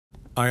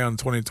Ion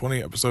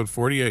 2020, episode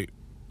 48.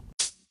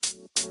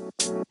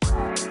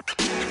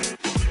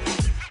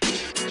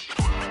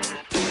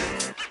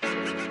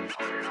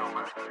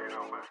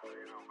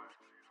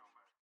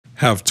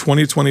 Have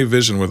 2020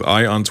 vision with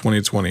Ion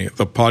 2020,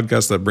 the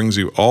podcast that brings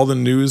you all the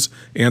news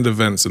and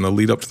events in the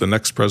lead up to the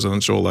next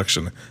presidential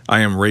election. I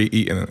am Ray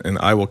Eaton, and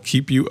I will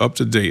keep you up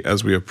to date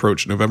as we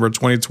approach November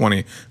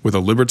 2020 with a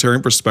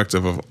libertarian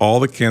perspective of all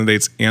the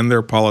candidates and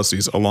their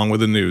policies, along with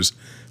the news.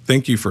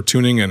 Thank you for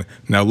tuning in.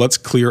 Now let's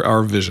clear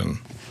our vision.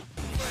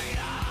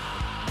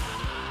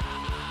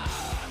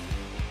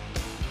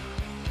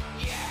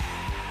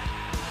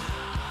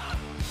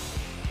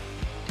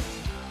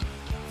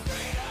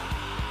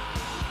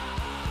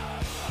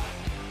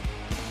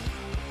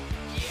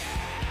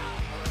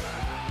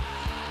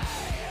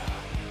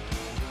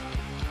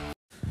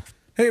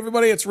 Hey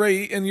everybody, it's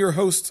Ray Eaton, your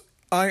host,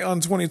 Ion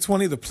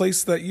 2020, the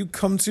place that you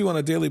come to on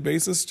a daily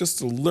basis just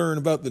to learn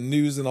about the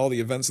news and all the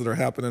events that are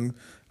happening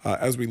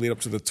as we lead up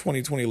to the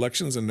 2020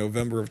 elections in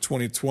November of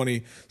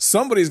 2020.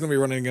 Somebody's going to be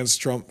running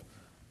against Trump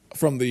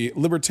from the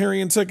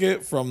Libertarian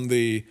ticket, from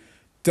the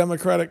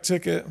Democratic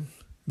ticket.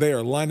 They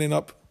are lining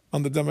up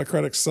on the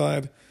Democratic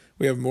side.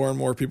 We have more and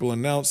more people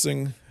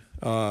announcing.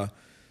 I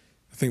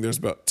think there's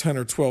about 10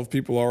 or 12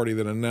 people already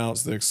that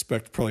announced. They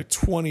expect probably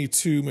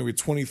 22, maybe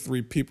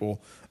 23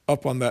 people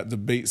up on that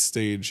debate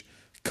stage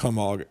come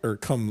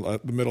the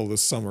middle of the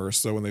summer or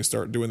so when they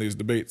start doing these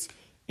debates.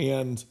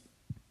 And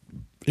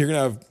you're going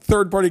to have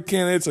third-party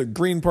candidates,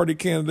 Green Party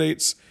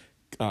candidates,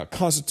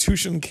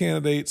 Constitution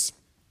candidates,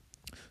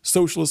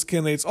 socialist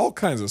candidates, all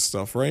kinds of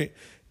stuff, right?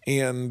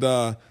 And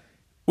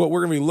what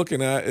we're going to be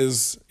looking at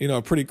is,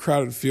 a pretty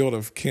crowded field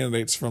of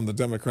candidates from the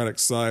Democratic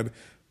side.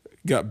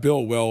 Got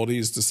Bill Weld.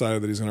 He's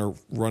decided that he's going to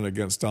run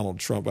against Donald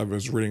Trump. I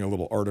was reading a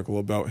little article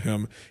about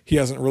him. He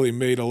hasn't really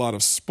made a lot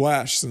of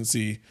splash since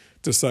he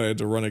decided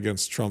to run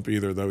against Trump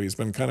either, though he's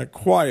been kind of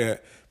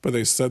quiet. But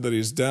they said that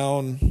he's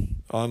down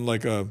on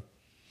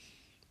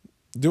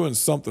doing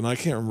something. I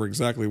can't remember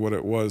exactly what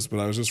it was,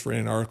 but I was just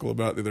reading an article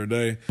about it the other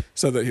day.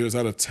 Said that he was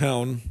out of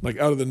town,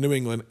 out of the New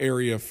England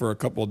area for a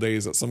couple of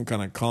days at some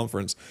kind of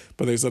conference.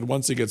 But they said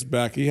once he gets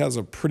back, he has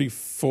a pretty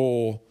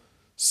full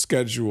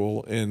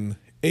schedule in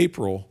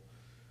April,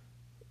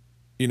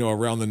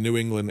 around the New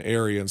England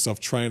area and stuff,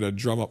 trying to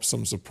drum up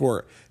some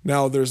support.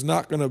 Now, there's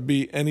not going to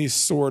be any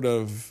sort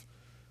of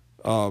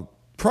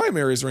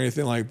primaries or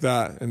anything like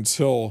that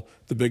until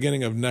the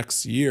beginning of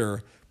next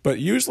year. But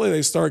usually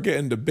they start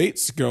getting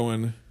debates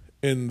going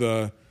in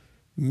the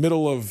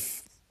middle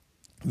of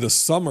the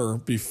summer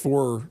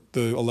before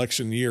the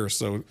election year.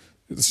 So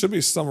it should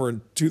be summer in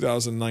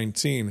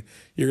 2019.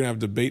 You're going to have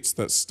debates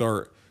that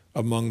start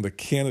among the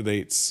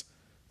candidates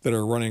that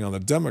are running on the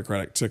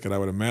Democratic ticket, I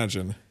would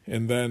imagine.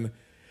 And then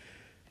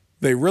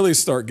they really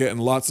start getting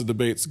lots of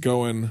debates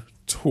going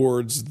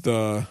towards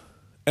the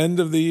end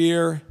of the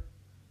year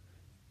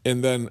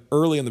and then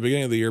early in the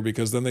beginning of the year,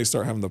 because then they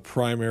start having the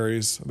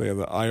primaries. They have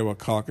the Iowa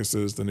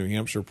caucuses, the New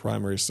Hampshire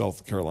primary,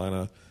 South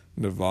Carolina,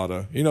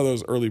 Nevada.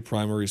 Those early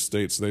primary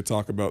states, they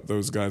talk about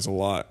those guys a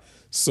lot.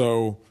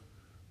 So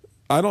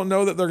I don't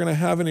know that they're going to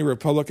have any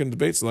Republican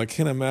debates, and I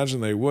can't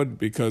imagine they would,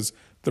 because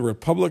the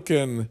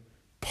Republican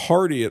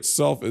Party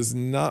itself is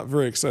not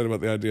very excited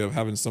about the idea of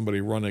having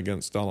somebody run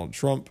against Donald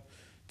Trump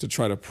to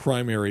try to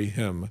primary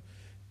him.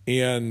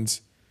 And,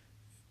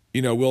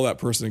 will that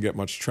person get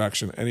much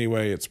traction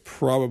anyway? It's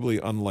probably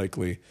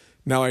unlikely.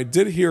 Now, I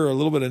did hear a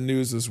little bit of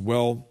news as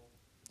well.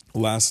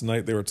 Last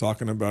night they were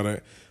talking about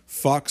it.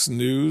 Fox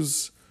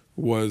News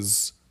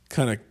was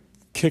kind of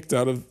kicked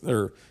out of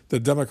the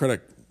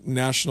Democratic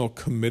National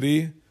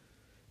Committee,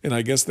 and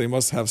I guess they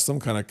must have some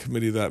kind of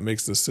committee that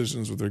makes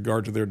decisions with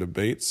regard to their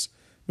debates.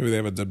 Maybe they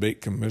have a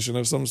debate commission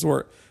of some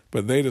sort,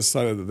 but they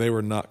decided that they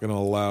were not going to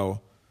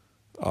allow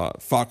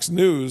Fox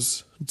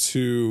News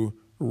to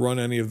run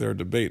any of their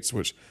debates,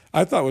 which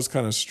I thought was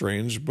kind of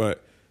strange.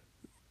 But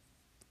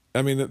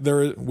I mean,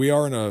 we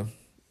are in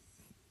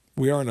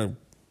a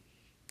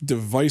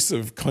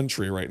divisive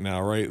country right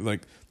now, right?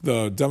 Like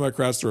the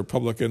Democrats, the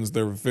Republicans,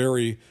 they're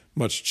very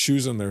much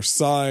choosing their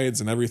sides,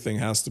 and everything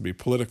has to be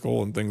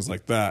political and things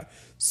like that.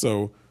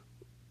 So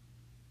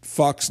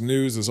Fox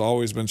News has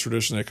always been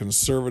traditionally a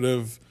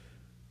conservative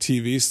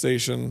TV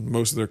station.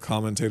 Most of their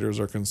commentators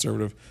are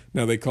conservative.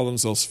 Now, they call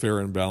themselves fair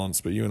and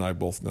balanced, but you and I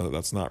both know that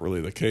that's not really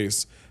the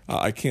case.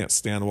 I can't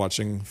stand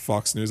watching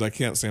Fox News. I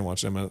can't stand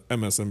watching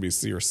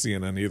MSNBC or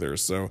CNN either.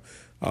 So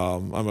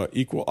I'm an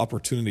equal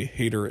opportunity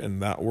hater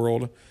in that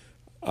world.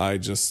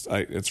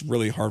 It's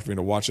really hard for me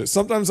to watch it.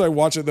 Sometimes I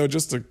watch it, though,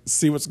 just to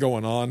see what's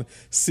going on,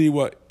 see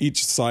what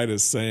each side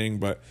is saying.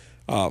 But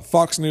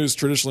Fox News,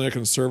 traditionally a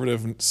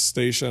conservative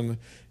station,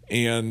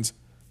 and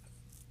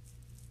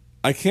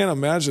I can't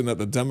imagine that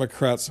the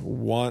Democrats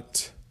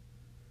want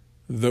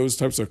those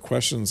types of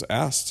questions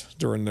asked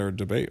during their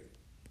debate.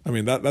 I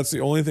mean, that's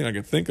the only thing I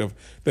could think of.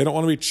 They don't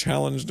want to be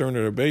challenged during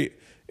a debate,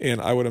 and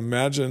I would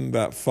imagine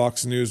that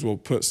Fox News will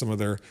put some of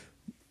their,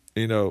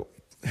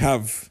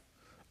 have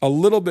a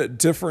little bit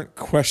different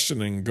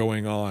questioning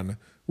going on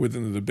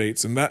within the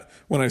debates. And that,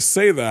 when I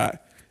say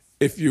that,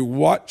 if you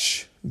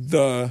watch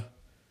the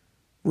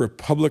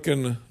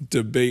Republican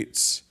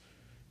debates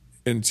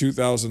in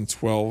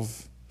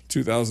 2012,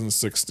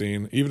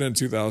 2016, even in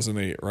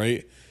 2008,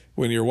 right?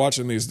 When you're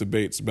watching these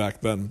debates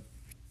back then,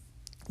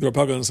 the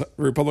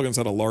Republicans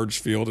had a large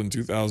field in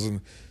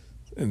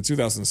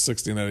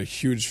 2016. They had a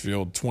huge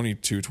field,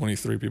 22,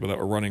 23 people that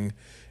were running,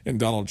 and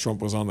Donald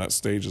Trump was on that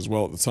stage as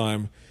well at the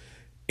time.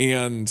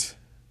 And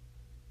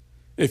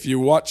if you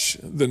watch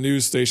the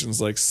news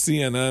stations like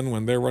CNN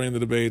when they're running the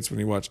debates, when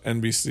you watch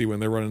NBC when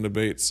they're running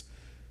debates,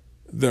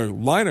 their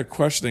line of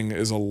questioning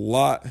is a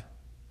lot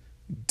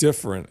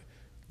different.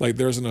 Like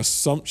there's an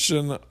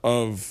assumption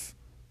of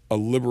a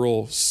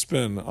liberal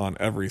spin on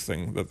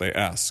everything that they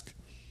ask.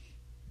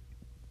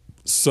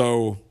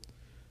 So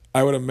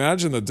I would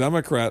imagine the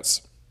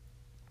Democrats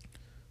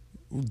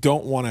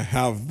don't want to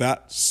have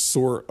that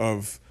sort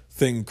of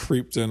thing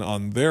creeped in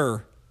on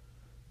their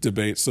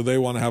debate. So they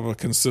want to have a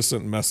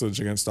consistent message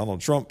against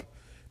Donald Trump.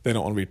 They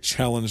don't want to be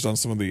challenged on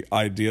some of the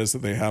ideas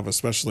that they have,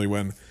 especially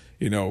when,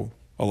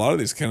 a lot of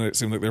these candidates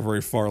seem like they're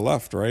very far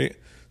left, right?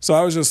 So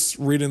I was just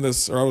reading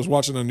this, or I was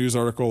watching a news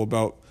article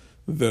about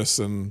this,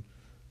 and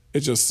it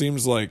just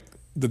seems like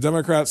the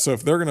Democrats, so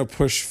if they're going to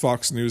push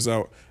Fox News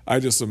out, I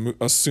just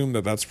assume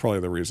that that's probably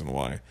the reason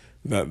why.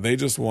 That they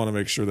just want to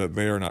make sure that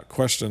they are not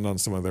questioned on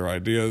some of their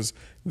ideas,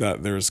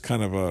 that there's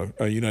kind of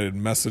a united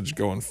message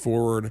going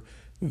forward,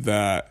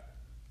 that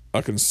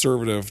a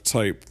conservative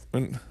type,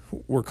 and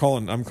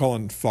I'm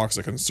calling Fox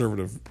a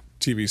conservative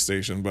TV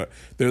station, but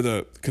they're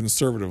the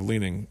conservative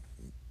leaning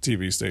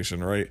TV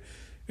station, right?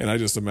 And I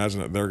just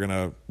imagine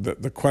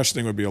that the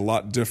questioning would be a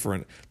lot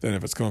different than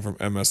if it's coming from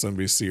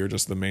MSNBC or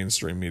just the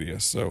mainstream media.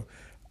 So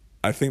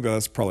I think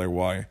that's probably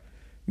why.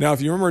 Now,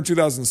 if you remember in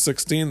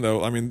 2016,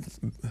 though, I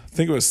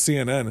think it was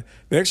CNN,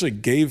 they actually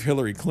gave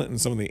Hillary Clinton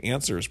some of the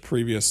answers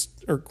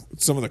or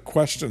some of the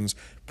questions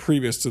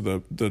previous to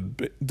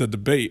the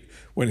debate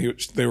when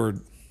they were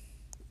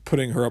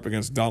putting her up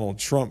against Donald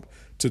Trump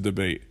to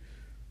debate.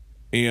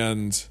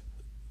 And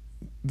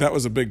that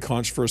was a big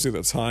controversy at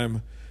the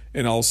time.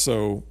 And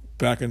also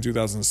back in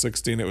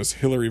 2016, it was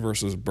Hillary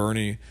versus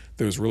Bernie.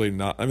 There was really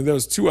not, there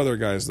was two other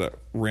guys that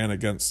ran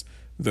against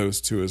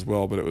those two as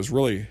well, but it was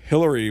really,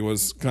 Hillary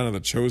was kind of the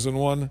chosen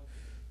one.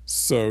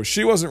 So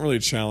she wasn't really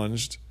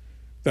challenged.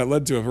 That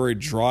led to a very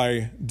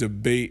dry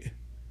debate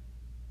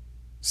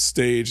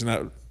stage, and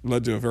that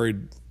led to a very,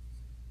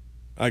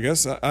 I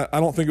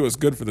don't think it was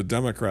good for the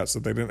Democrats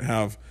that they didn't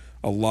have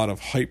a lot of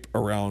hype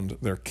around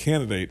their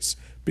candidates,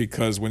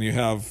 because when you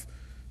have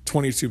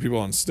 22 people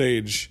on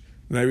stage,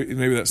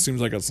 maybe that seems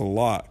like it's a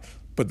lot,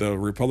 but the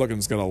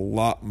Republicans got a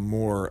lot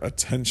more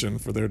attention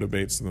for their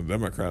debates than the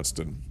Democrats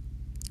did.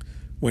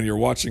 When you're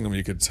watching them,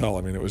 you could tell.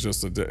 It was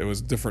just it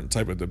was a different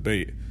type of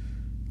debate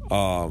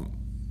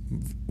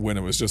when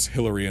it was just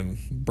Hillary and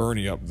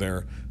Bernie up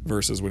there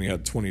versus when you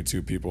had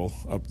 22 people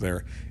up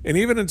there. And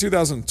even in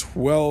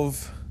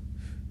 2012,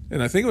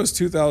 and I think it was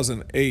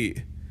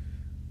 2008,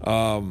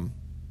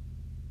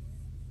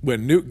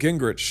 when Newt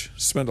Gingrich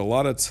spent a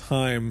lot of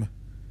time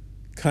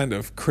kind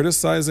of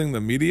criticizing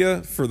the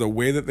media for the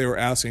way that they were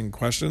asking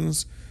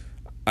questions.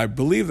 I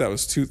believe that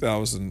was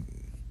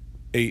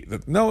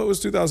 2008. No, it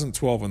was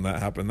 2012 when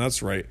that happened.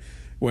 That's right.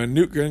 When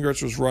Newt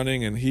Gingrich was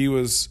running, and he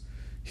was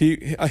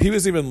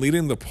even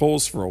leading the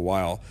polls for a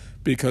while,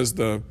 because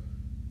the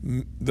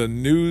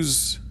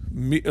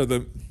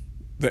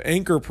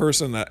anchor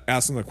person that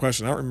asked him the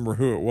question, I don't remember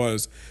who it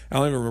was. I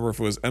don't even remember if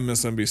it was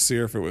MSNBC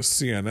or if it was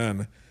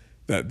CNN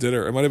that did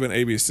it. It might have been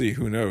ABC.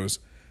 Who knows?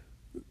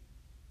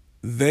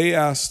 They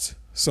asked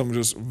some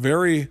just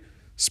very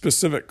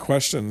specific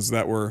questions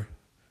that were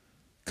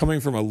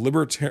coming from a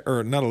liberal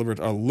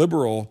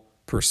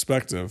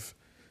perspective,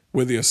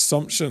 with the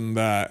assumption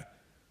that,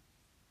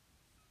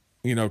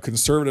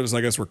 conservatives,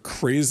 I guess, were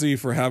crazy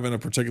for having a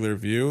particular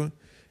view.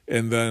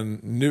 And then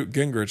Newt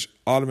Gingrich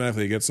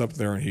automatically gets up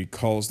there and he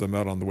calls them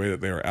out on the way that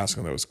they were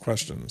asking those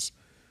questions.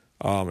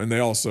 And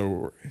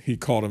he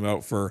called him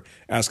out for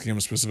asking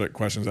him specific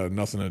questions that had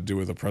nothing to do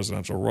with the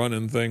presidential run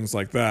and things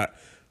like that.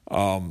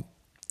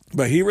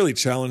 But he really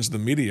challenged the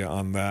media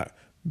on that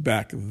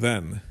back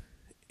then.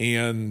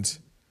 And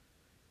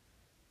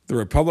the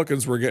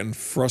Republicans were getting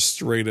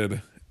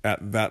frustrated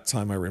at that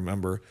time, I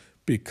remember,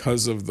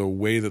 because of the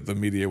way that the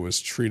media was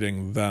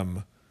treating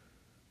them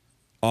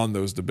on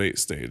the debate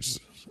stages,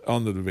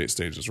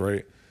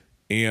 right?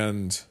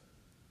 And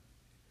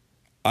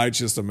I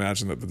just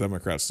imagine that the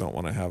Democrats don't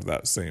want to have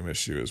that same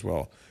issue as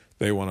well.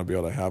 They want to be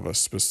able to have a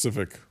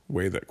specific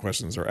way that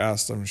questions are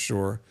asked, I'm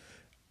sure.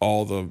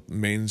 All the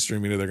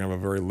mainstream media, they're going to have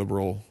a very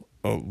liberal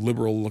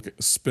look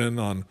spin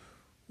on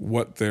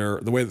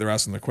the way that they're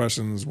asking the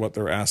questions, what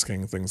they're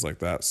asking, things like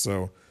that.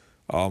 So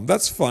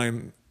that's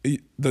fine.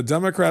 The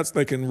Democrats,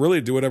 they can really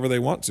do whatever they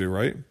want to,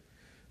 right?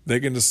 They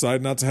can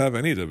decide not to have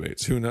any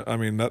debates.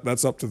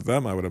 That's up to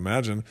them, I would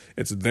imagine.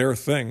 It's their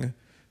thing.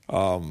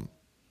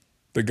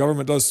 The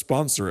government does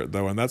sponsor it,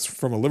 though, and that's,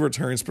 from a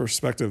libertarian's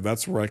perspective,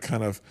 that's where I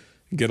kind of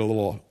get a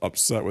little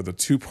upset with the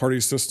two-party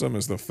system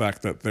is the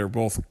fact that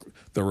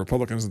the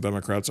Republicans and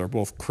Democrats are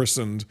both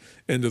christened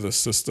into the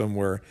system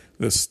where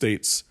the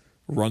states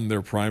run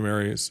their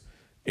primaries,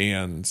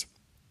 and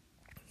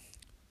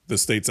the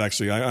states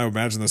actually, I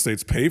imagine the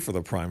states pay for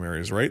the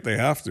primaries, right? They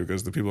have to,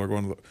 because the people are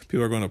going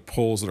to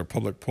polls that are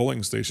public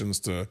polling stations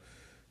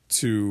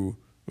to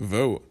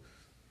vote.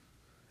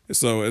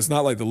 So it's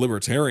not like the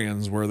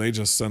libertarians where they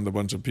just send a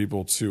bunch of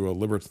people to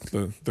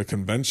the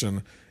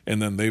convention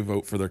and then they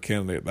vote for their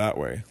candidate that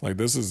way. Like,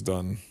 this is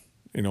done,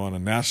 on a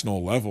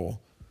national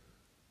level,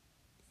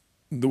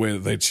 the way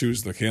that they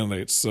choose the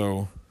candidates.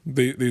 So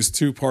these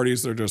two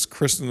parties, they're just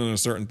christened into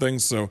certain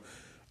things. So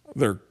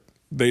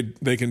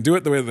they can do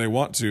it the way that they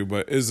want to,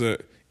 but is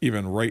it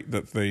even right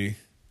that they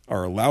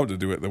are allowed to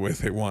do it the way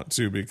they want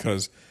to?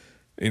 Because,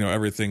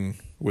 everything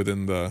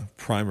within the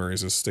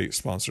primaries is state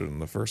sponsored in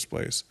the first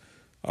place.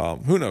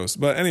 Who knows?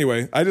 But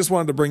anyway, I just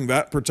wanted to bring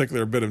that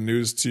particular bit of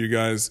news to you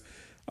guys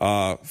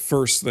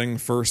first thing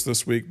first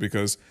this week,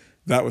 because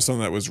that was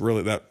something that was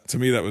really, that to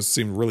me, that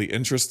seemed really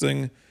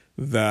interesting,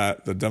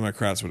 that the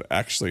Democrats would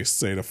actually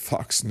say to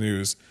Fox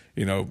News,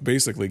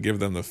 basically give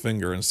them the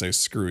finger and say,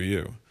 screw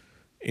you.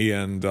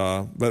 And,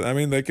 but I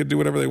mean, they could do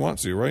whatever they want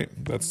to, right?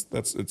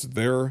 It's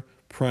their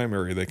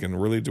primary. They can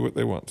really do what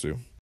they want to.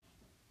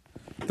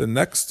 The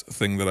next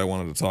thing that I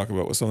wanted to talk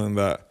about was something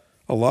that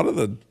a lot of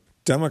the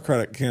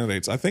Democratic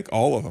candidates, I think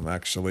all of them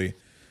actually,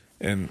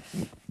 and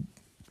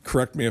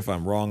correct me if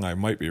I'm wrong, I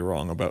might be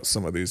wrong about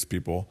some of these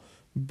people,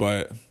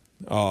 but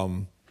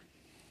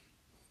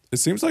it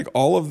seems like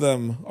all of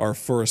them are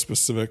for a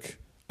specific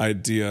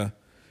idea.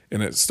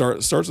 And it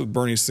starts with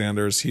Bernie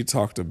Sanders. He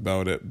talked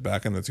about it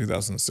back in the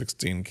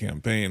 2016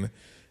 campaign.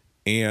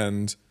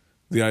 And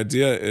the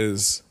idea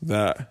is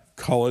that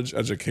college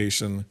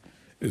education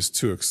is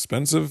too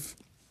expensive.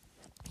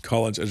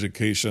 College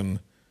education,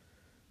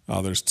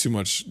 there's too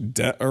much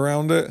debt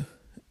around it.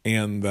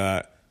 And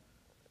that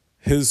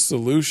his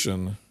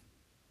solution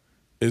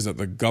is that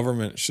the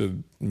government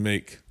should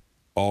make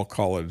all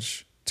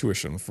college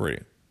tuition free.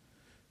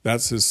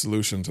 That's his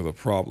solution to the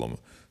problem.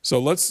 So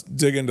let's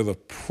dig into the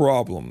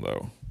problem,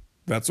 though.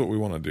 That's what we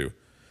want to do.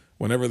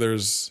 Whenever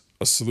there's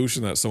a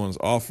solution that someone's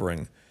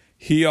offering,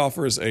 he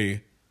offers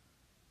a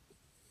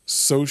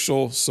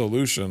social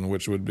solution,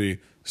 which would be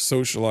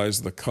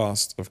socialize the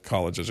cost of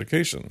college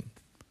education.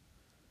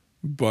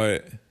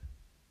 But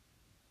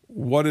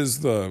what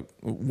is the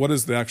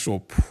actual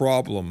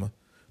problem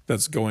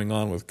that's going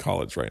on with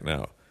college right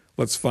now?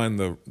 Let's find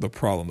the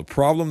problem. The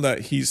problem that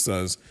he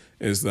says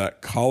is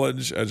that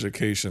college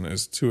education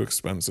is too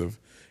expensive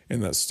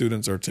and that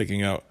students are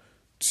taking out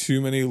too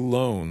many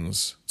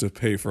loans to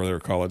pay for their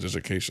college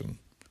education.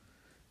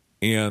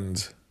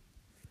 And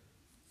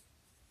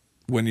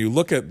when you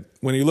look at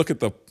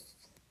the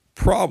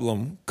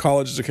problem,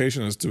 college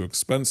education is too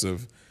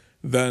expensive,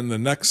 then the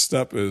next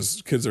step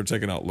is kids are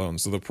taking out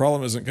loans. So the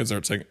problem isn't kids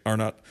they're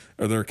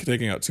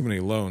taking out too many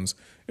loans.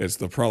 It's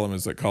the problem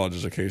is that college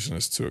education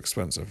is too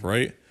expensive,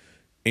 right?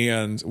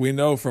 And we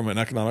know from an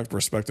economic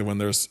perspective, when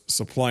there's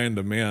supply and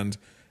demand,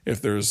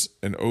 if there's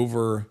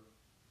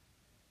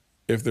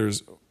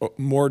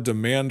more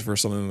demand for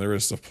something than there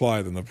is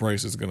supply, then the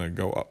price is going to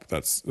go up.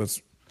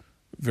 That's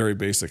very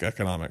basic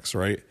economics,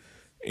 right?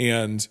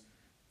 And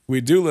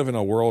we do live in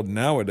a world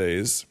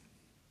nowadays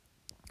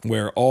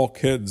where all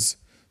kids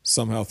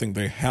somehow think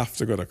they have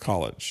to go to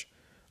college.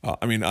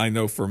 I mean, I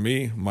know for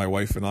me, my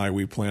wife and I,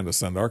 we plan to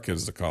send our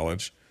kids to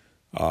college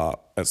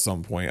at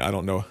some point. I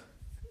don't know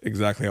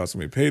exactly how it's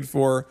going to be paid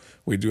for.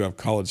 We do have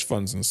college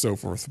funds and so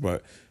forth,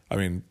 but I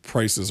mean,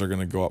 prices are going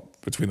to go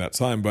up between that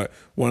time. But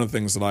one of the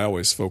things that I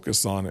always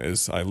focus on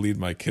is I lead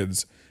my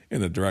kids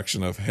in the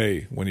direction of,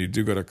 hey, when you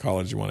do go to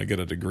college, you want to get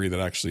a degree that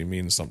actually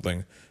means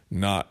something,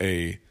 not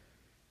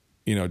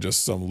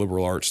just some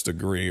liberal arts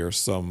degree or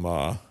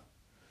some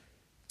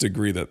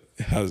degree that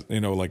has,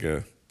 like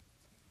a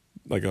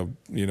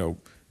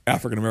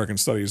African American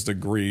studies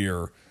degree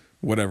or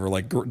whatever,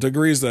 like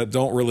degrees that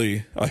don't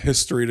really, a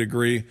history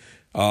degree,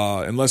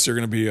 unless you're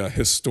going to be a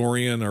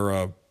historian or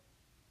a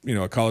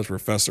college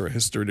professor, a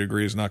history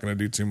degree is not going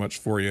to do too much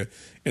for you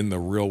in the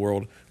real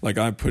world. Like,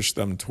 I push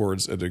them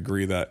towards a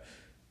degree that,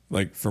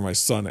 like for my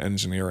son,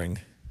 engineering,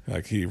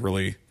 like he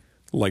really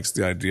likes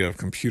the idea of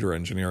computer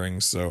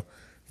engineering. So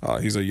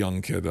he's a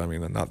young kid. I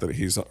mean, not that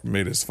he's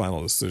made his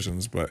final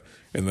decisions,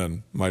 and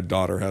then my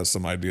daughter has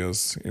some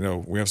ideas,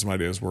 we have some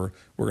ideas we're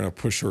going to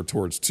push her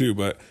towards too,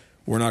 but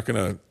we're not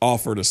going to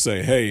offer to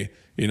say, hey,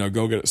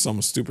 go get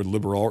some stupid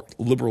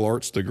liberal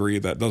arts degree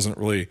that doesn't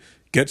really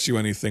get you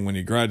anything when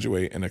you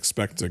graduate and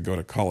expect to go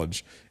to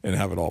college and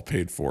have it all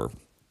paid for.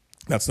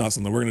 That's not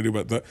something we're going to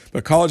do. But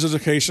the college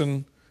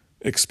education,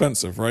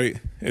 expensive, right?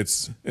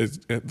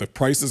 The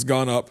price has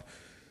gone up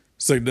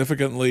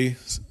significantly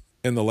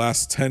in the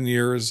last 10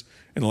 years,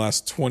 in the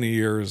last 20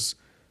 years.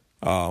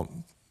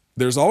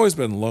 There's always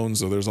been loans,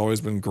 though. There's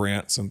always been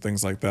grants and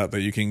things like that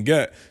you can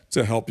get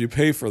to help you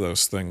pay for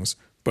those things.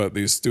 But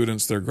these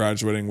students, they're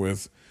graduating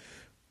with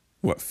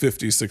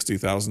 $50,000,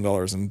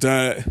 $60,000 in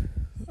debt.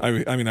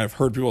 I mean, I've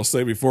heard people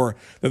say before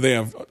that they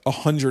have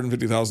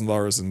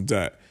 $150,000 in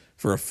debt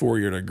for a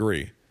 4-year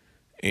degree,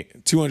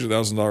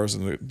 $200,000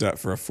 in debt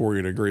for a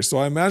 4-year degree. So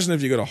I imagine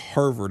if you go to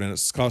Harvard and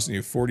it's costing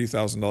you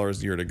 $40,000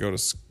 a year to go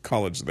to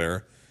college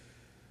there,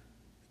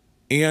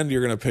 and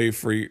you're going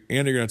to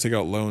and you're going to take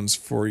out loans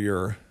for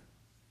your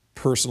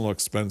personal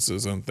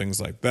expenses and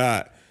things like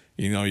that,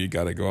 you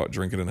got to go out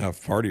drinking and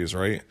have parties,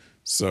 right?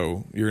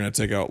 So you're going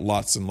to take out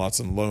lots and lots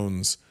of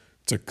loans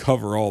to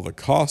cover all the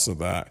costs of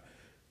that.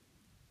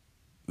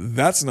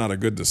 That's not a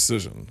good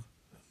decision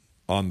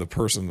on the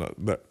person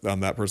on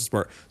that person's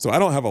part. So I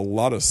don't have a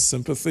lot of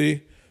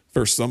sympathy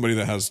for somebody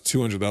that has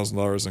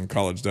 $200,000 in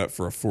college debt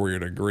for a 4-year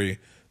degree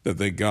that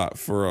they got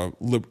for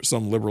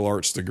some liberal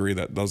arts degree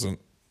that doesn't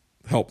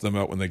help them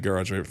out when they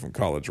graduate from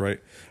college, right?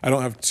 I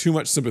don't have too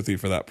much sympathy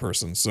for that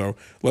person. So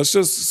let's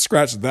just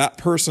scratch that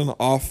person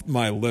off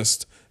my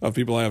list of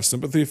people I have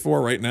sympathy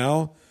for right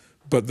now.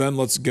 But then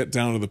let's get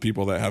down to the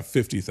people that have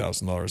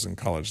 $50,000 in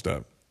college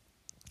debt.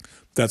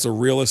 That's a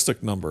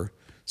realistic number.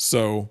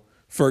 So,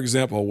 for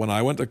example, when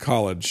I went to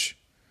college,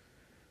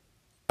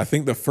 I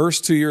think the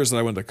first 2 years that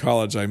I went to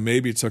college, I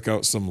maybe took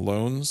out some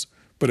loans,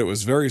 but it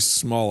was very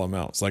small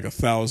amounts, like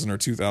 $1,000 or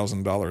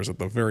 $2,000 at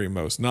the very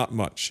most, not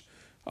much.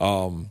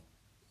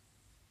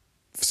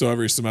 So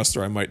every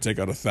semester I might take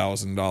out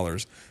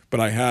 $1,000, but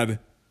I had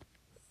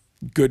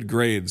good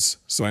grades,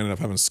 so I ended up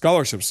having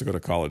scholarships to go to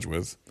college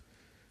with.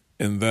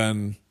 And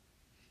then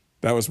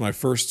that was my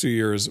first 2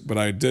 years, but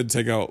I did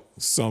take out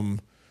some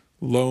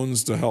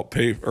loans to help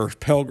pay, or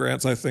Pell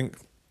Grants, I think,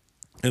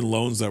 and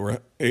loans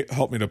that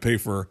helped me to pay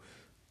for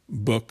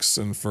books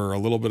and for a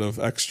little bit of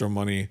extra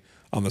money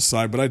on the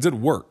side. But I did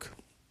work.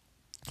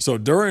 So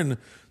during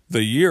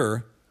the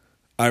year,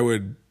 I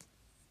would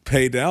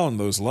pay down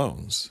those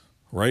loans,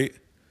 right?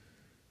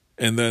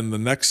 And then the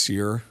next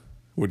year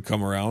would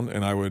come around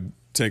and I would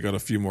take out a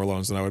few more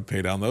loans and I would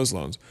pay down those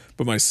loans.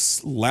 But my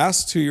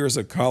last 2 years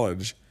at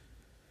college,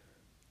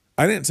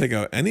 I didn't take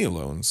out any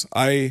loans.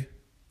 I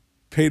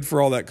paid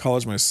for all that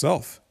college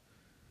myself.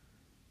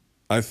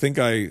 I think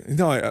I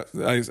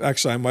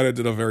might have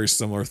did a very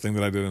similar thing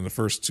that I did in the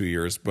first 2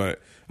 years,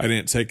 but I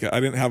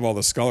didn't have all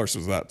the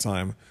scholarships at that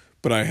time,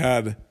 but I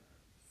had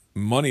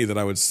money that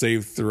I would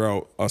save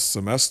throughout a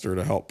semester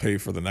to help pay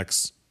for the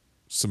next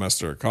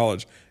semester of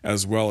college,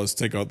 as well as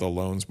take out the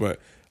loans. But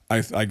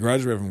I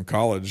graduated from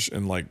college,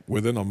 and like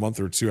within a month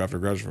or two after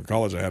graduating from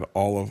college, I had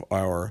all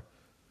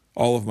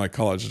of my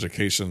college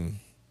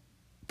education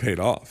paid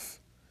off.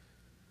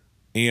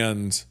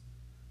 And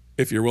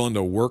if you're willing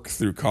to work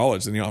through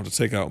college, then you don't have to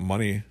take out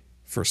money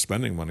for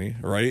spending money,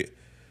 right?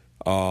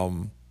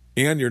 And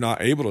you're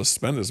not able to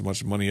spend as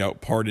much money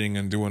out partying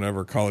and doing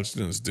whatever college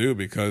students do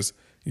because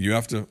you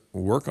have to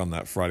work on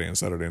that Friday and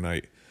Saturday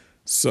night.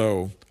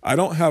 So I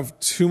don't have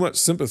too much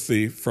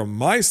sympathy from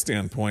my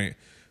standpoint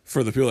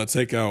for the people that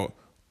take out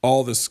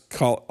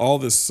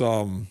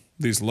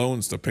these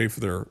loans to pay for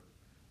their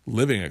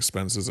living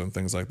expenses and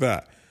things like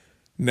that.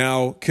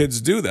 Now,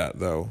 kids do that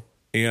though,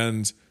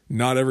 and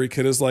not every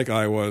kid is like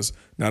I was.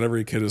 Not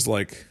every kid is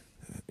like,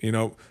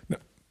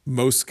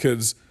 most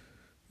kids,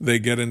 they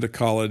get into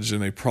college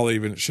and they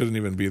probably shouldn't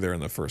even be there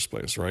in the first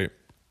place, right?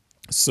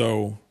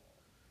 So,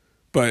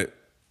 but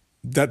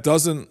that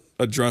doesn't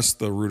address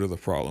the root of the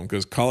problem,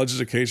 because college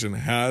education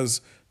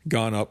has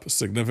gone up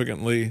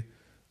significantly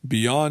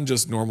beyond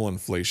just normal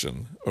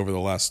inflation over the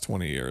last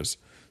 20 years.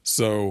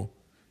 So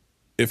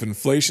if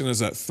inflation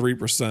is at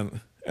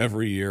 3%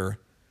 every year,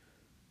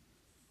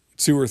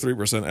 2 or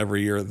 3%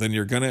 every year, then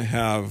you're going to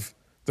have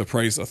the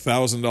price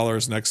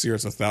 $1,000 next year.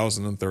 It's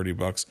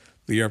 $1,030.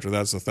 The year after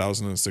that's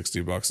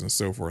 $1,060 and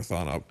so forth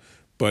on up.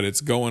 But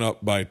it's going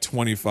up by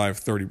 25,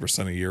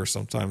 30% a year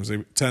sometimes,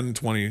 10,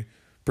 20%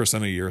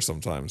 a year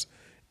sometimes.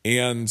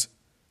 And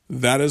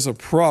that is a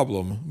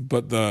problem,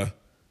 but the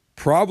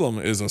problem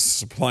is a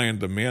supply and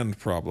demand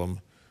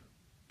problem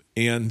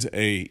and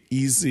a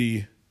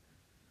easy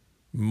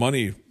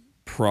money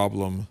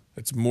problem.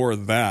 It's more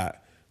that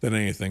than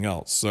anything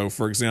else. So,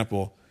 for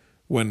example,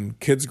 when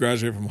kids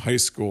graduate from high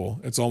school,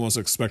 it's almost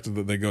expected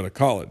that they go to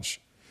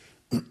college.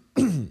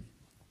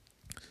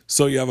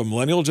 So you have a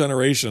millennial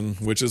generation,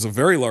 which is a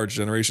very large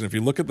generation. If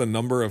you look at the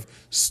number of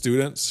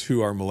students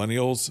who are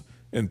millennials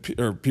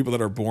or people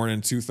that are born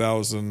in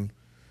 2000,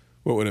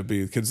 what would it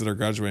be? Kids that are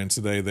graduating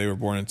today, they were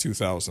born in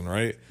 2000,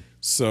 right?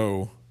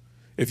 So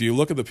if you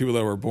look at the people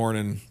that were born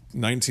in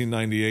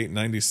 1998,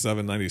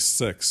 97,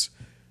 96,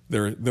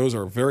 those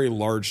are very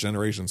large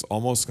generations,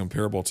 almost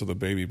comparable to the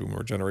baby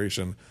boomer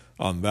generation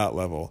on that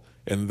level.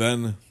 And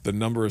then the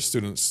number of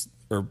students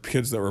or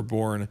kids that were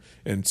born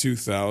in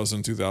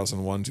 2000,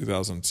 2001,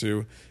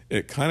 2002,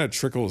 it kind of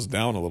trickles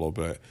down a little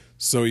bit.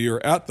 So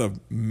you're at the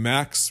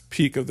max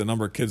peak of the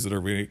number of kids that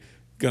are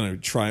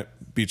going to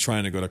be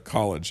trying to go to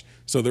college.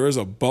 So there is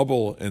a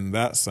bubble in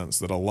that sense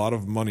that a lot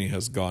of money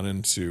has gone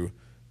into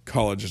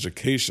college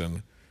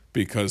education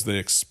because they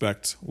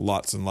expect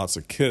lots and lots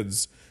of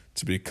kids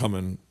to be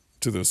coming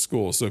to those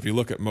schools. So if you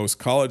look at most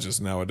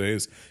colleges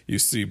nowadays, you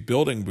see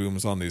building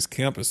booms on these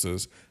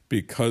campuses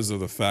because of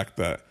the fact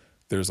that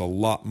there's a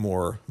lot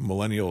more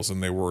millennials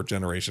than there were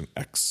Generation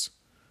X.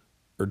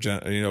 But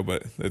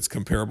it's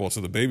comparable to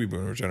the baby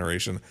boomer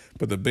generation.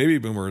 But the baby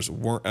boomers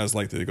weren't as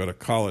likely to go to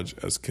college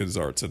as kids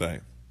are today.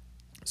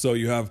 So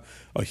you have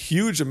a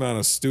huge amount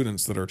of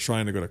students that are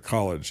trying to go to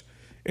college,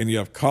 and you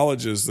have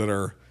colleges that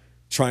are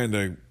trying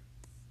to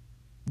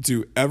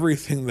do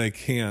everything they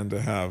can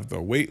to have the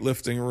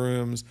weightlifting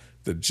rooms,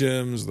 the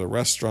gyms, the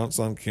restaurants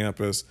on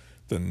campus,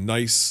 the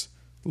nice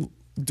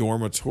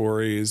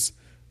dormitories,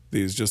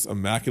 these just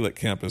immaculate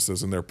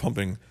campuses, and they're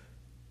pumping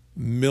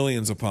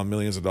millions upon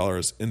millions of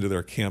dollars into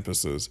their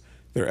campuses.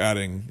 They're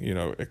adding,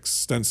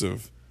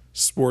 extensive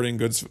sporting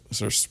goods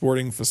or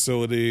sporting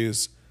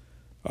facilities.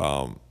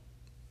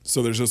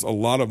 So there's just a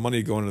lot of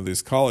money going into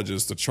these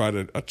colleges to try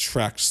to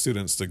attract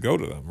students to go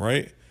to them,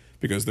 right?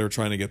 Because they're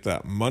trying to get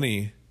that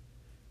money,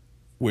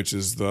 which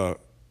is the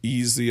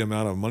easy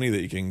amount of money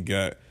that you can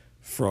get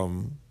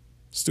from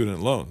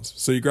student loans.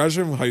 So you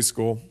graduate from high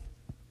school,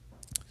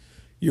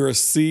 you're a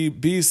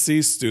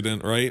BC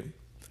student, right?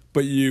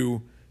 But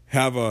you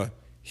have a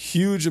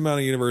huge amount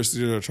of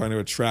universities that are trying to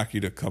attract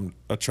you to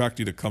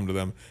come to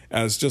them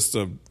as just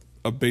a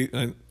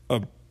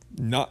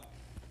not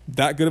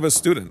that good of a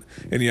student,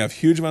 and you have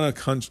huge amount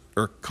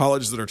of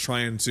colleges that are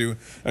trying to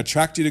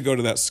attract you to go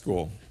to that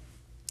school,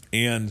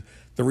 and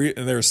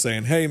they're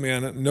saying, hey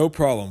man, no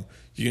problem,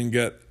 you can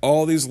get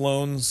all these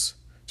loans,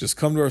 just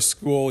come to our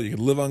school, you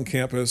can live on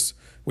campus,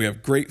 we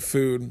have great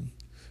food,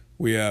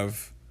 we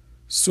have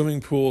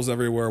swimming pools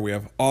everywhere, we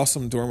have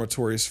awesome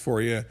dormitories for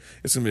you,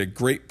 it's going to be a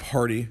great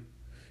party,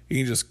 you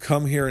can just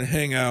come here and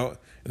hang out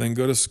and then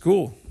go to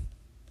school,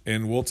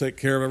 and we'll take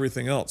care of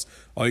everything else.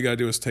 All you got to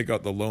do is take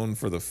out the loan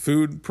for the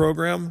food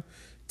program,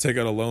 take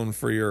out a loan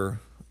for your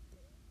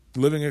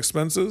living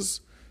expenses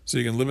so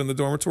you can live in the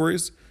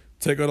dormitories,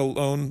 take out a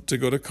loan to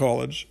go to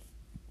college.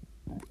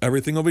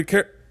 Everything will be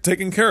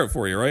taken care of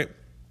for you, right?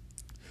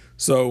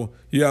 So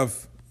you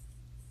have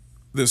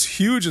this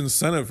huge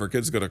incentive for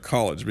kids to go to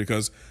college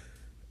because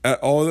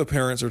all the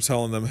parents are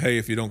telling them, hey,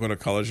 if you don't go to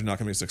college, you're not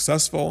going to be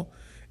successful.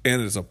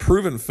 And it's a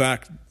proven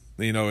fact.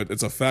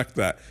 It's a fact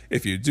that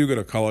if you do go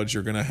to college,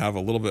 you're going to have a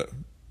little bit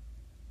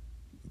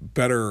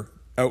better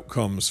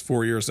outcomes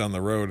 4 years down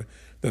the road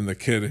than the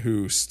kid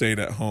who stayed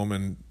at home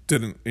and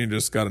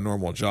just got a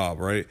normal job,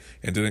 right?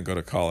 And didn't go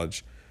to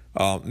college.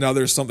 Now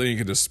there's something you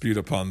can dispute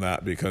upon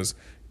that, because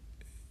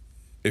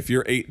if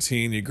you're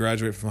 18, you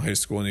graduate from high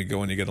school and you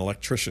go and you get an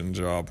electrician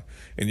job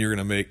and you're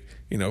going to make,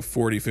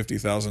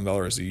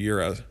 $40,000-$50,000 a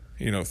year as,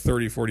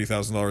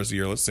 $30,000-$40,000 a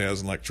year, let's say,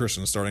 as an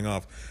electrician starting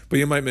off, but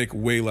you might make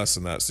way less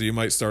than that. So you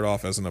might start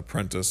off as an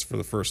apprentice for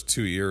the first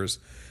 2 years,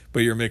 but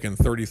you're making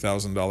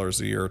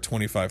 $30,000 a year,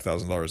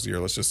 $25,000 a year.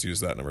 Let's just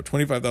use that number.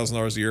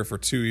 $25,000 a year for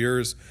 2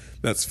 years.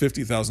 That's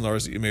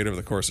 $50,000 that you made over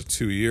the course of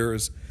 2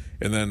 years.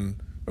 And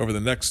then over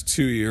the next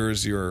 2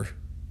 years, you're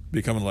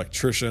becoming an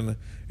electrician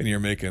and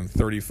you're making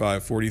 $35,000,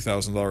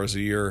 $40,000 a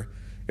year.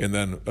 And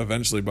then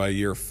eventually by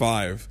year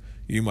 5,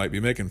 you might be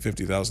making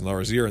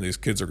 $50,000 a year, and these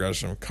kids are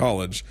graduating from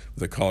college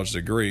with a college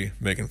degree,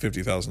 making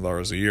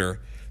 $50,000 a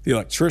year. The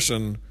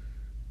electrician,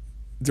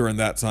 during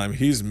that time,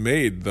 he's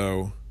made,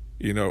 though,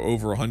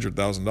 over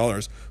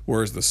 $100,000,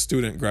 whereas the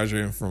student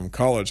graduating from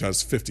college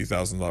has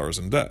 $50,000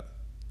 in debt,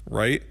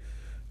 right?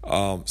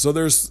 So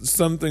there's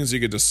some things you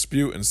could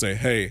dispute and say,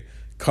 hey,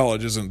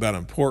 college isn't that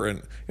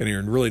important, and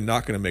you're really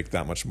not going to make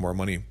that much more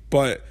money.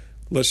 But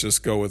let's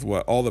just go with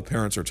what all the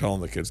parents are telling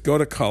the kids. Go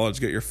to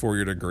college, get your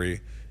 4-year degree,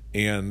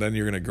 and then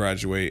you're going to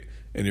graduate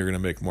and you're going to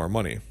make more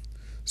money.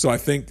 So I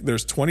think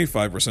there's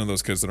 25% of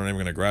those kids that aren't even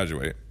going to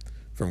graduate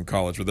from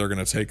college, but they're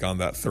going to take on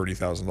that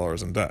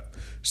 $30,000 in debt.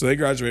 So they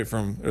graduate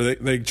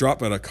they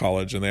drop out of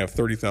college and they have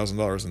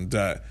 $30,000 in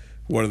debt.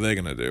 What are they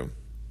going to do?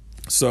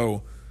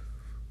 So,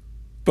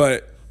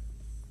 but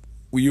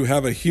you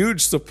have a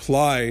huge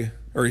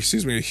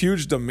a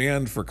huge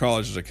demand for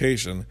college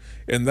education,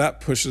 and that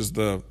pushes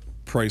the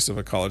price of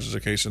a college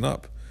education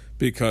up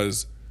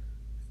because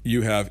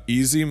you have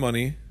easy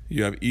money,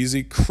 you have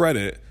easy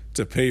credit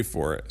to pay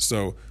for it.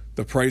 So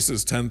the price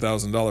is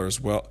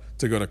 $10,000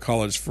 to go to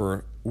college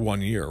for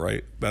 1 year,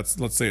 right? Let's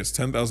say it's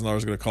 $10,000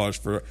 to go to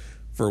college for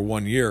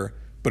 1 year,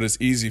 but it's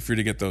easy for you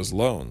to get those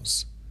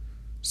loans.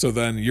 So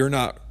then you're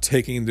not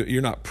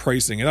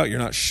pricing it out, you're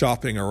not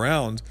shopping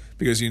around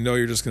because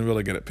you're just going to be able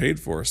to get it paid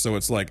for. So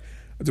it's like,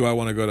 do I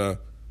want to go to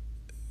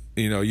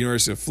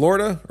University of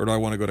Florida, or do I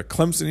want to go to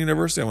Clemson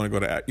University? I want to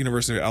go to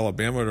University of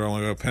Alabama, or do I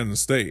want to go to Penn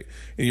State?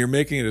 And you're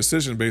making a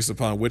decision based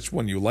upon which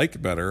one you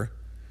like better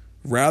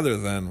rather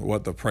than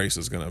what the price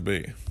is going to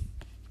be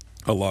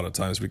a lot of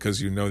times, because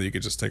that you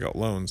could just take out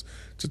loans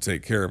to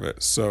take care of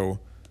it. So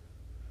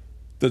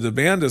the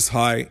demand is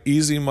high.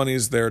 Easy money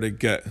is there to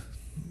get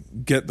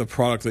the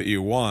product that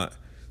you want.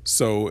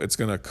 So it's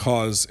going to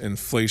cause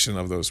inflation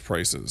of those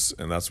prices.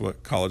 And that's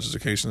what college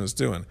education is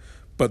doing.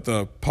 But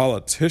the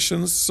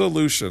politician's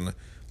solution,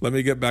 let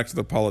me get back to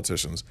the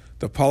politicians.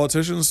 The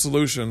politician's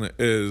solution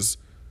is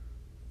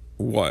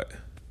what?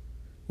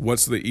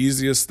 What's the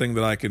easiest thing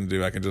that I can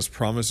do? I can just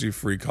promise you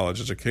free college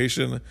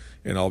education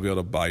and I'll be able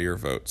to buy your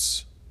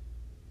votes.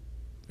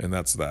 And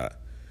that's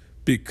that.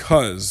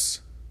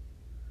 because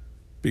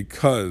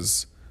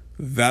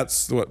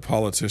that's what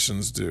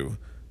politicians do.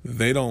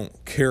 They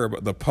don't care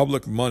about the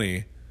public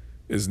money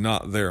is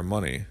not their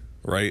money,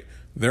 right?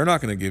 They're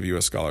not going to give you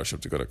a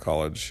scholarship to go to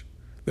college.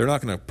 They're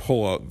not going to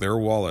pull out their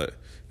wallet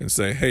and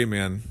say, hey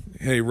man,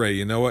 hey Ray,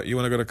 you know what? You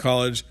want to go to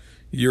college?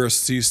 You're a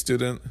C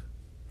student.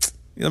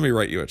 Let me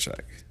write you a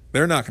check.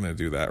 They're not going to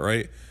do that,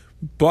 right?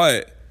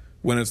 But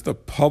when it's the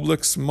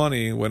public's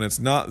money, when it's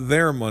not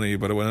their money,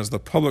 but when it's the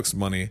public's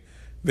money,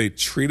 they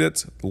treat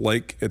it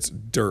like it's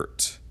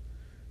dirt.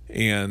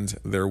 And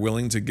they're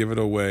willing to give it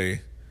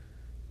away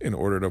in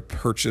order to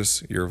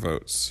purchase your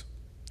votes.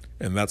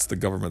 And that's the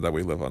government that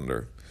we live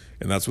under.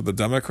 And that's what the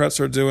Democrats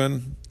are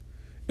doing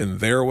in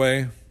their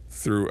way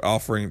through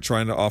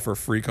trying to offer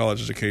free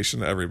college education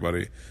to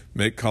everybody,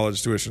 make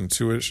college tuition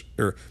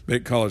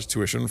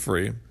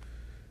free.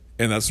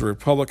 And that's what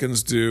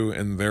Republicans do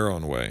in their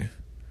own way.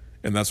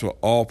 And that's what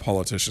all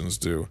politicians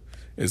do,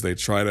 is they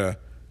try to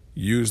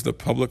use the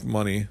public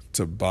money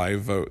to buy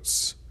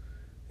votes.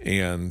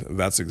 And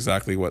that's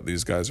exactly what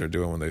these guys are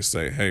doing when they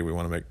say, hey, we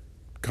want to make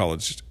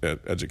college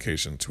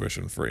education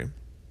tuition free.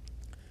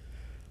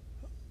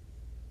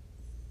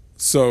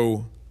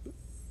 So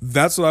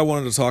that's what I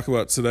wanted to talk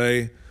about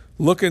today.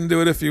 Look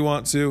into it if you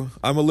want to.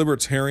 I'm a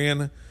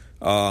libertarian.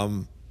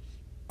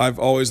 I've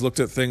always looked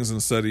at things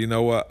and said, you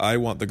know what? I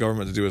want the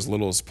government to do as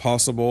little as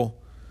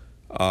possible.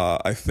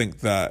 I think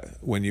that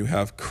when you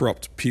have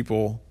corrupt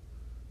people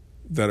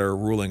that are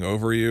ruling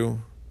over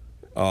you,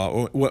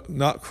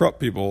 not corrupt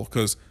people,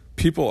 because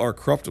people are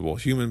corruptible.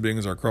 Human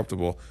beings are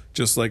corruptible,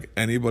 just like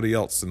anybody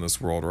else in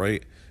this world,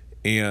 right?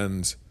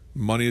 And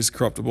money is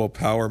corruptible.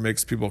 Power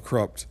makes people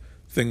corrupt.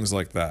 Things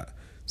like that.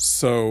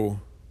 So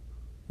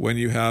when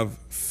you have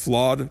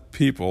flawed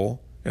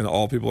people, and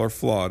all people are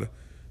flawed,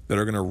 that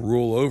are going to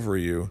rule over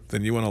you,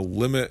 then you want to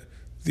limit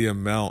the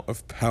amount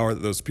of power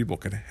that those people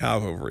can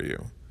have over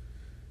you.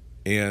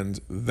 And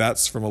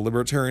that's, from a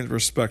libertarian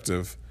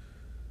perspective,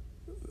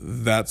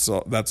 that's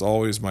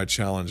always my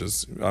challenge,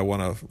 is I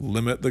want to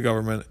limit the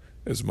government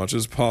as much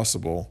as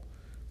possible,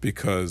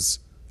 because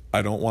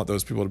I don't want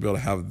those people to be able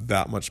to have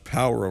that much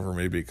power over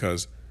me,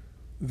 because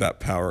that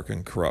power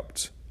can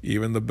corrupt.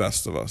 Even the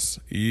best of us,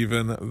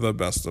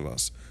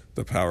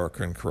 the power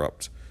can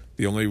corrupt.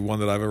 The only one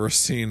that I've ever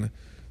seen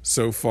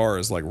so far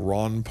is like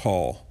Ron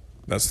Paul.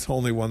 That's the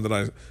only one that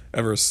I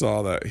ever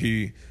saw that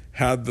he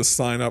had the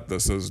sign up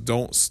that says,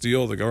 don't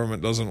steal, the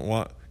government doesn't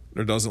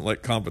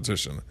like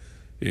competition.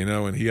 You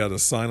know, and he had a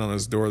sign on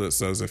his door that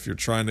says, if you're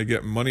trying to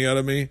get money out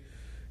of me,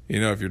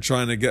 you know, if you're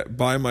trying to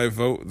buy my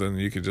vote, then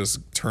you could just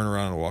turn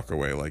around and walk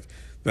away. Like,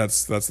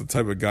 that's the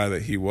type of guy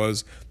that he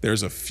was.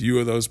 There's a few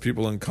of those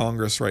people in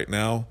Congress right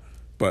now,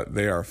 but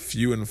they are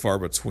few and far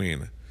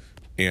between.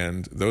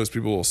 And those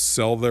people will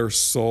sell their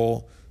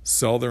soul,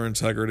 sell their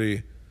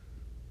integrity,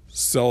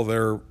 sell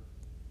their,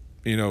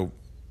 they will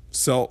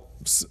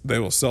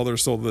sell their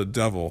soul to the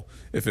devil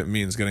if it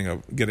means getting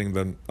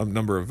a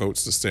number of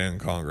votes to stay in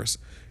Congress.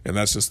 And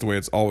that's just the way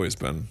it's always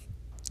been.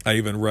 I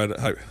even read,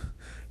 I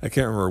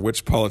can't remember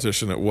which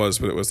politician it was,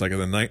 but it was like in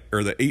the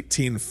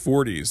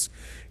 1840s,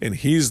 and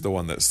he's the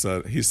one that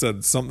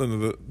said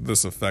something to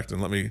this effect.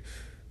 And let me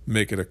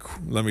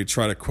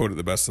try to quote it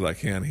the best that I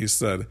can. He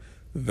said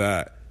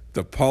that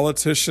the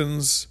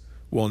politicians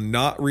will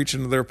not reach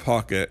into their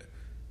pocket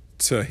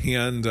to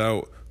hand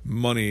out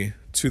money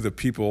to the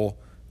people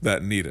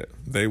that need it.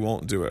 They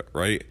won't do it,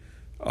 right?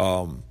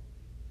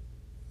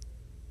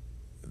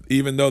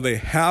 Even though they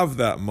have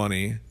that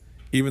money,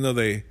 even though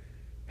they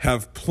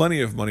have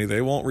plenty of money,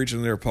 they won't reach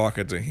in their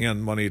pocket to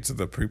hand money to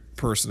the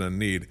person in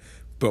need.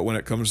 But when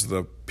it comes to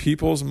the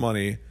people's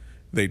money,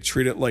 they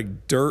treat it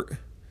like dirt,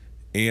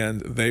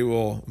 and they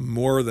will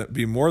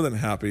be more than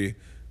happy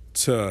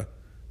to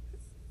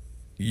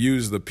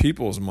use the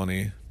people's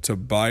money to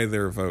buy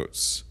their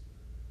votes.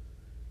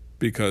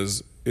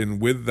 Because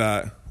with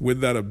that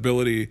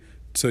ability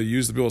to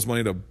use the people's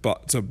money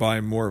to buy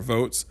more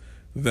votes,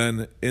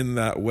 then in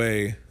that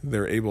way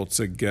they're able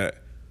to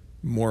get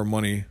more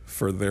money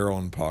for their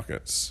own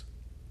pockets.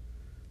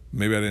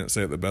 Maybe I didn't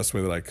say it the best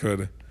way that I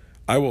could.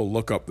 I will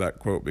look up that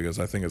quote because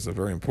I think it's a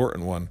very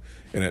important one,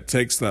 and it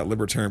takes that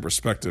libertarian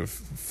perspective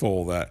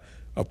full, that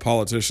a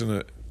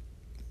politician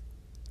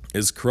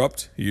is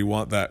corrupt. You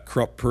want that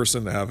corrupt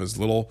person to have as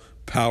little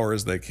power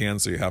as they can,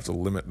 so you have to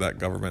limit that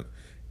government.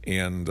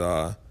 And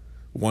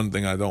one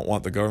thing I don't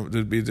want the government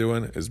to be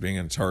doing is being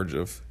in charge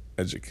of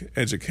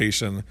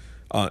education,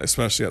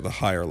 especially at the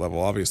higher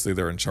level. Obviously,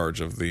 they're in charge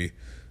of the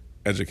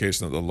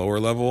education at the lower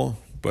level,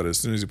 but as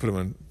soon as you put them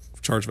in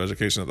charge of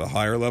education at the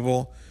higher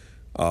level,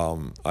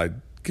 I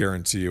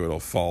guarantee you it'll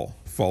fall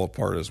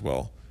apart as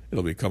well.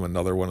 It'll become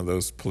another one of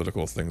those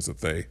political things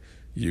that they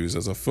use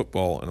as a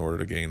football in order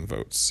to gain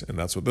votes, and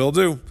that's what they'll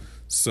do.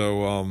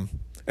 So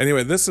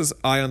anyway, this is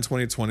Eye on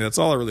 2020. That's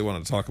all I really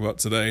wanted to talk about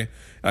today.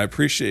 I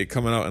appreciate you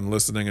coming out and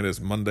listening. It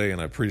is Monday,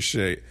 and I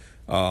appreciate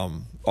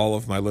all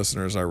of my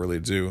listeners. I really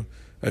do.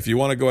 If you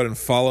want to go ahead and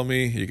follow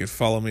me, you can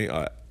follow me.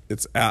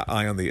 It's at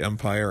Eye on the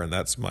Empire, and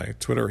that's my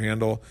Twitter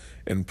handle.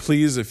 And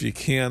please, if you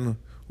can,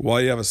 while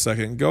you have a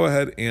second, go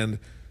ahead and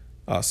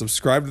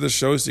subscribe to the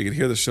show so you can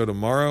hear the show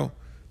tomorrow.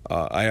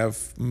 I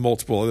have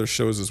multiple other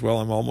shows as well.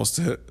 I'm almost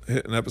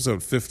hitting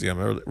episode 50.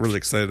 I'm really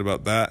excited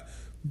about that.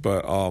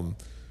 But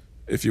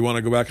if you want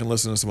to go back and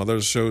listen to some other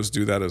shows,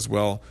 do that as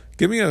well.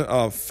 Give me a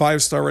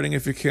 5-star rating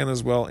if you can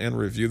as well, and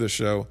review the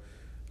show.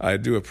 I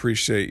do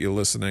appreciate you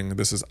listening.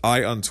 This is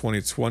Eye on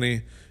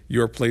 2020,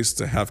 your place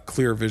to have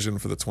clear vision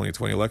for the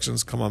 2020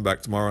 elections. Come on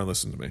back tomorrow and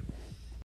listen to me.